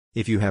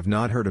If you have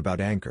not heard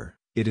about Anchor,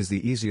 it is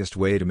the easiest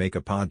way to make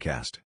a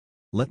podcast.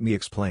 Let me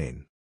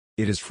explain.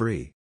 It is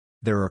free.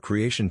 There are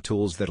creation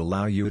tools that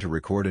allow you to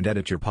record and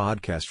edit your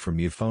podcast from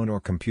your phone or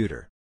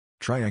computer.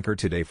 Try Anchor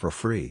today for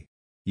free.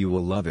 You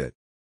will love it.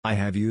 I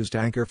have used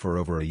Anchor for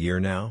over a year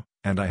now,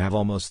 and I have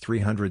almost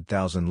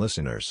 300,000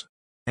 listeners.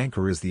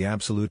 Anchor is the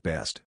absolute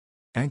best.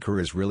 Anchor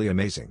is really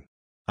amazing.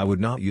 I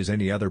would not use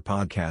any other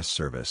podcast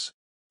service.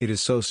 It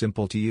is so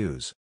simple to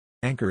use.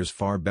 Anchor is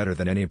far better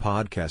than any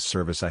podcast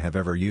service I have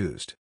ever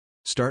used.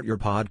 Start your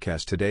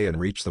podcast today and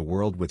reach the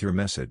world with your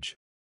message.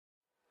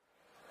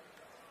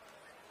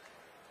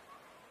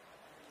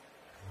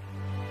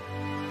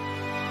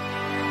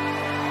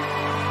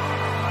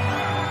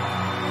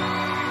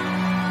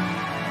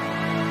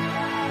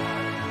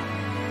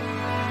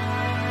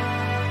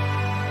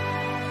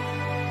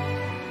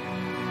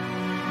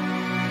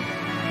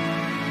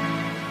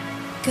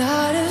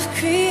 God of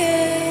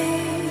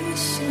creation,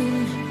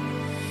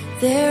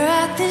 there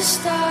at the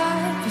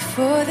start,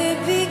 before the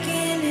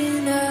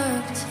beginning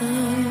of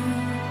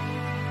time.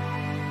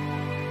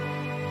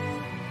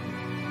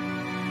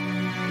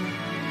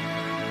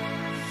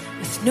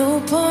 With no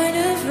point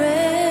of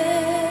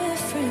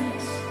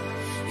reference,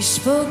 you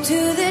spoke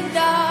to the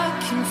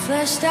dark and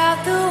fleshed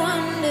out the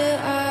wonder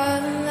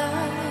of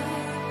light.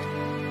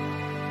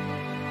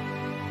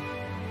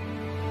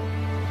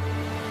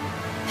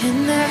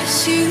 And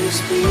as you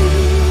speak,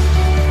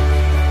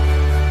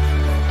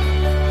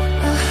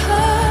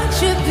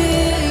 100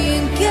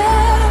 billion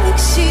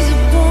galaxies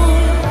are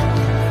born.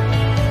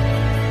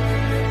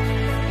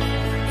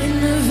 In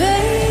the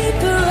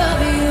vapor of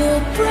your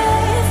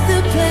breath,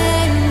 the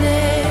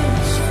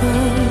planets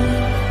form.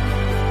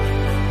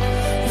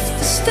 If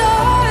the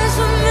stars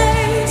were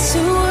made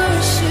to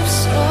worship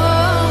so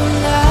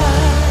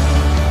light,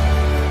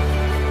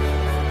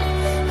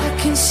 I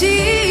can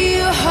see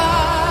your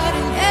heart.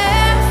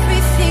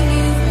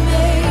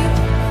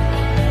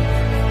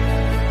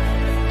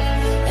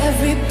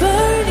 Every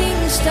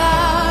burning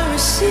star, a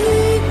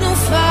signal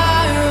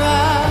fire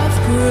of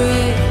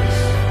grace.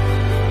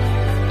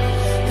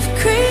 If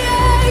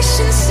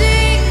creation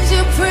sings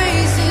your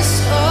praises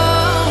so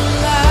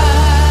loud,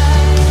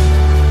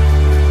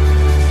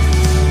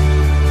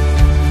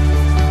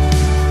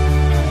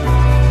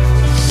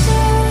 so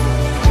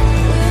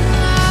will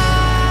I.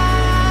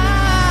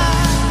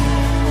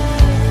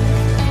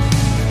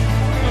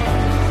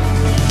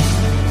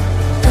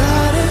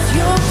 God of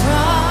your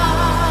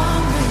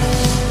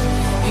promise,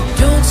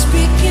 don't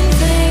speak in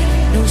vain,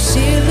 no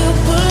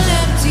syllable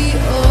empty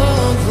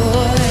or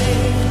void.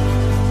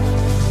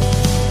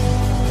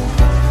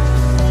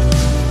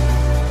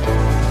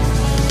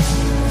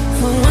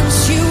 For once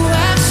you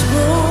have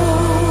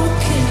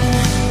spoken,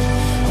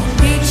 all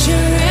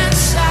nature and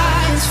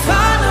science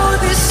follow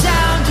the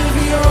sound of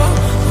your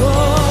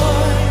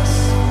voice.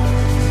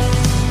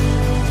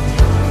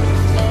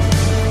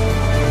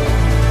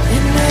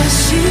 And as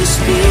you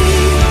speak,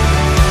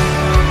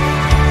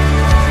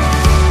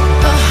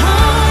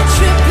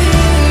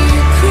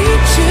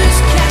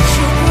 just catch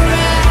your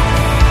breath,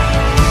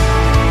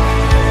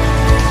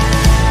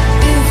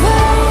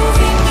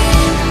 evolving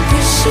in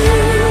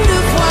pursuit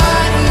of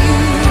what you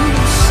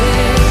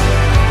say.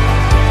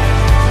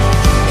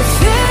 If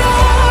it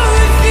all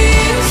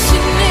reveals to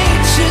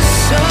nature's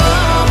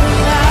soul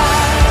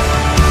alive,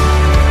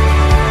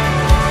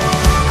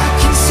 I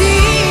can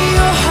see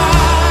your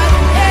heart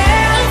in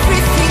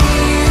everything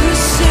you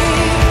say.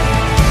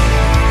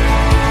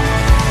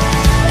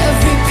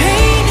 Every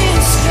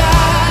painted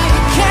sky,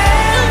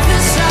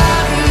 canvas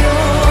of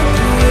your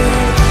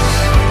grace.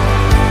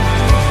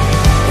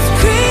 If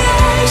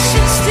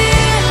creation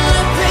still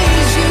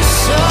obeys you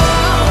so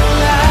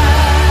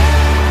loud,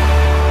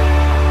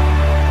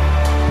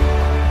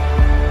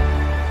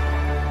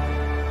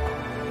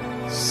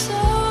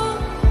 so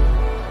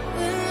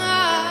will I.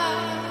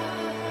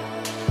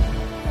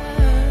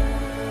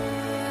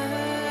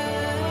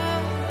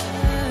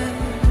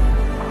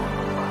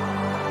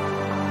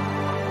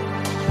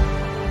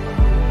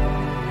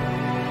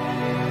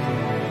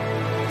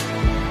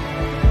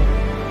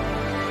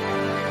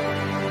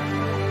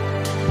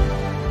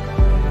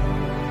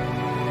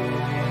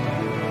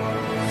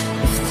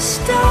 If the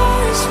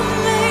stars were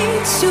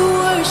made to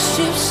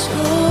worship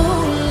so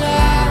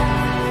loud,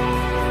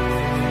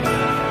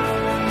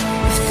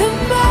 if the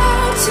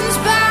mountains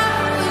bow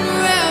in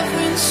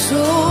reverence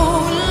so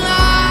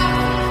loud,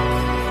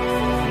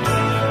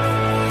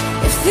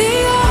 if the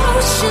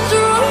oceans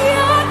roar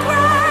your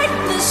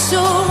brightness,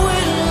 so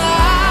will I.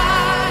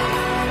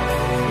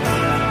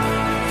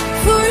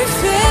 For if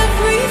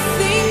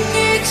everything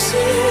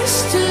exists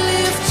to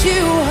lift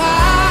you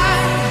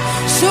high,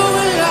 so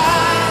will I.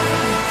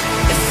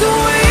 If the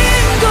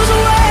wind goes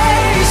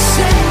away,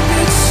 send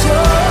it so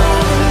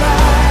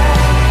alive.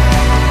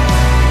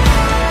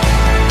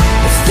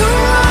 If the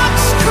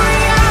rocks cry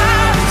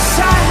out in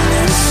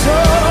silence, so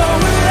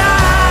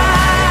alive.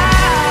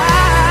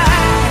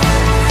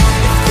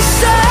 If the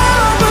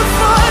summer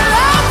full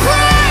of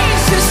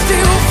praise is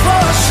still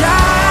for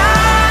shine,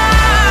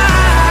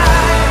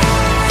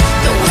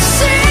 then we'll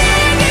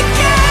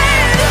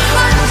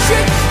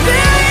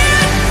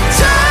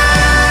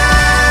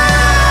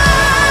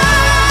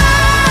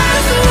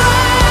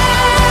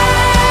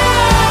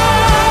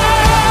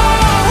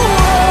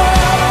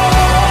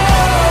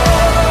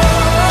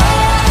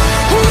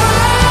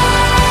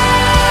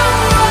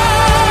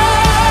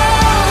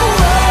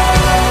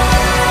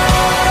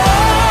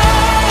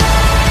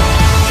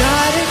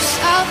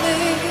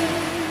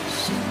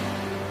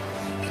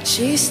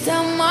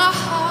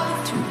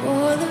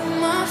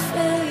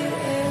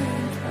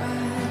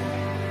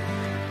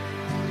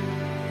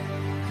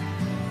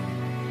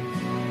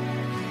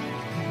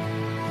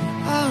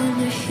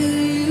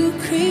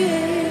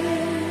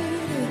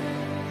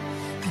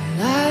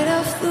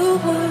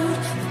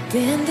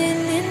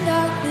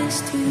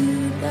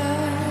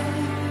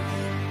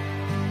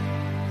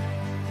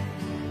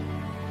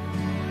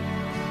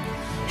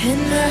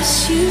And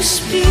as you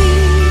speak,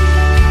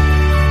 100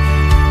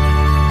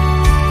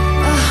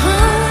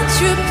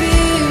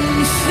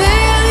 billion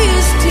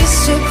failures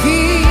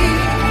disappear.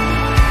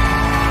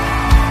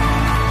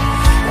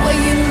 Well,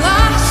 you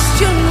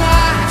lost your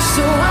life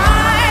so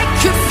I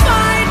could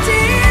find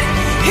it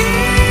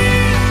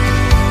here.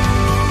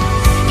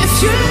 If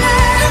you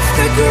left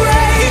the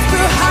grave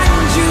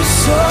behind you,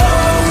 so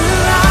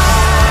will I.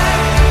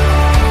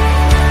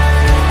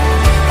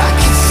 I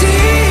can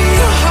see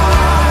your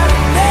heart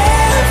and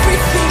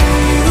everything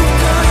you've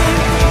done.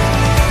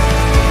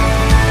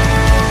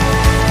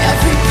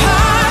 Every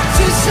part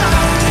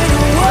designed in a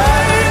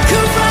work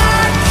of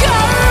art,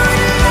 covered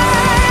in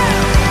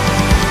love.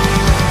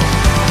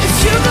 If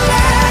you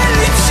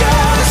gladly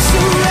chose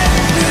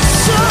surrender,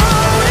 so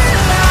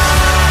will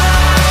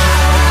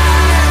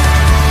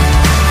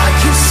I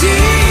can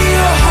see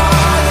your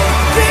heart in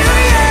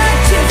billion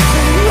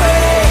different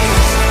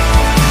ways.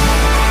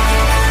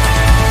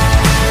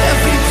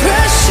 Every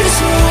precious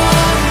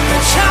one, a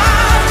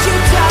child you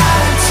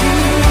died to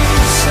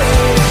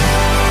save.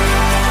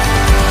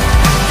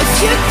 If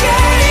you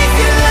gave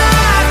your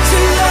life to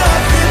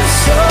love them,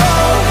 so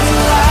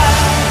will I.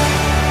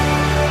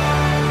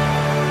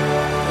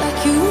 Like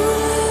you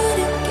would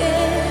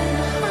again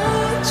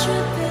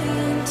 100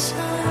 billion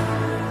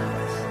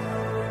times.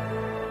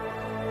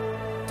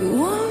 But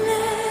one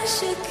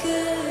measure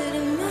could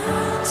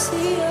amount to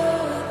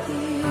your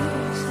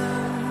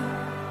desire.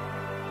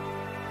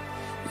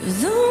 You're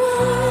the